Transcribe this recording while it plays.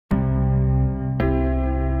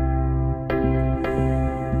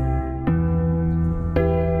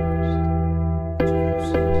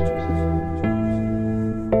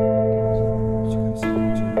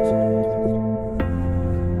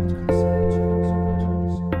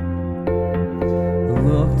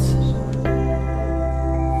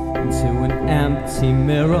empty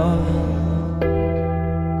mirror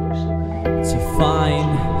to find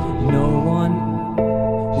no one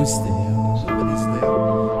was there,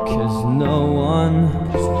 'cause no one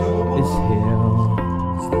is here.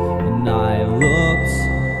 And I looked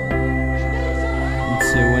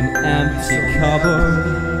into an empty cupboard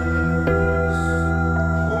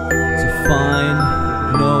to find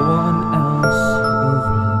no one else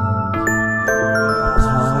around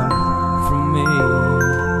apart from me.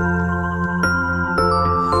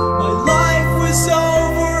 My life was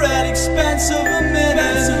over at expense of a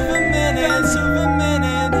minute.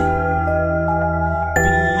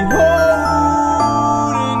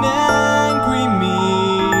 Behold an angry me.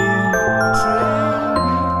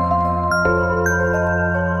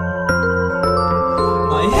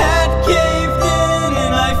 My head caved in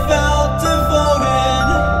and I felt devoted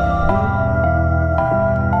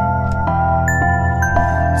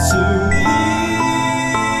to leave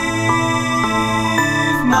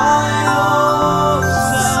my old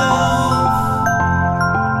self.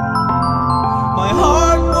 My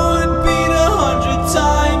heart would beat 100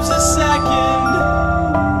 times a second.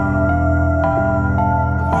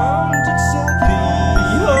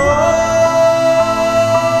 Behold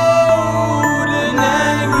an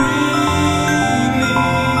angry me.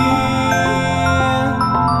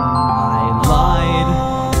 I lied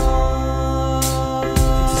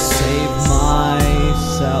to save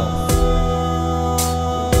myself,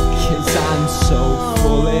 'cause I'm so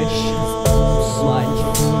foolish, like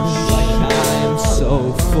I'm so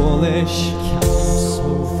foolish.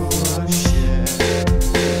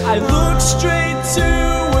 I look straight to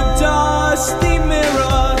a dusty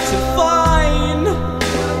mirror to find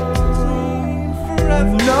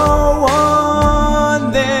no one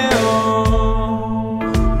there,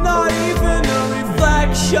 not even a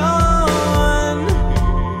reflection.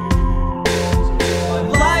 My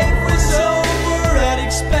life was over at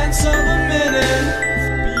expense of a minute.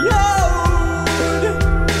 Behold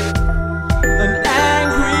an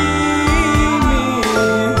angry me.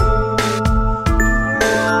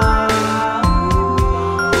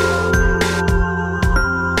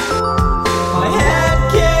 My head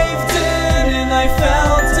caved in and I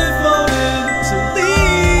felt devoted to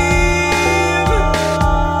leave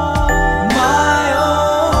my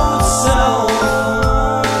old self.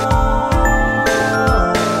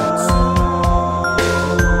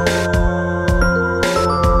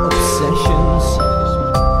 Obsessions,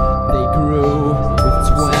 they grew with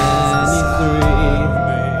 23,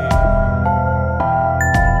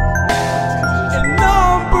 and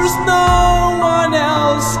numbers no one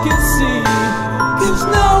else can see, 'cause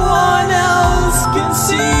no one else can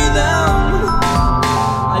see them.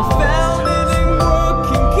 I found it in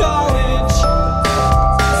working college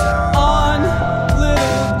on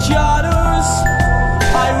little jotters.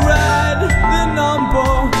 I read the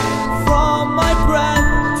number from my breath.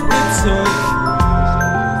 It took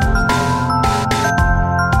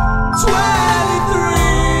 23.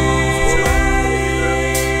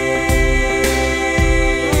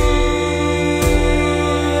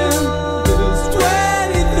 There's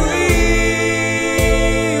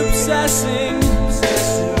 23 obsessing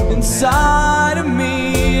inside of me.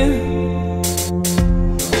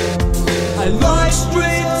 I look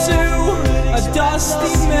straight to a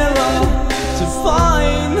dusty mirror to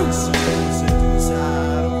find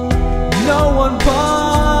no one but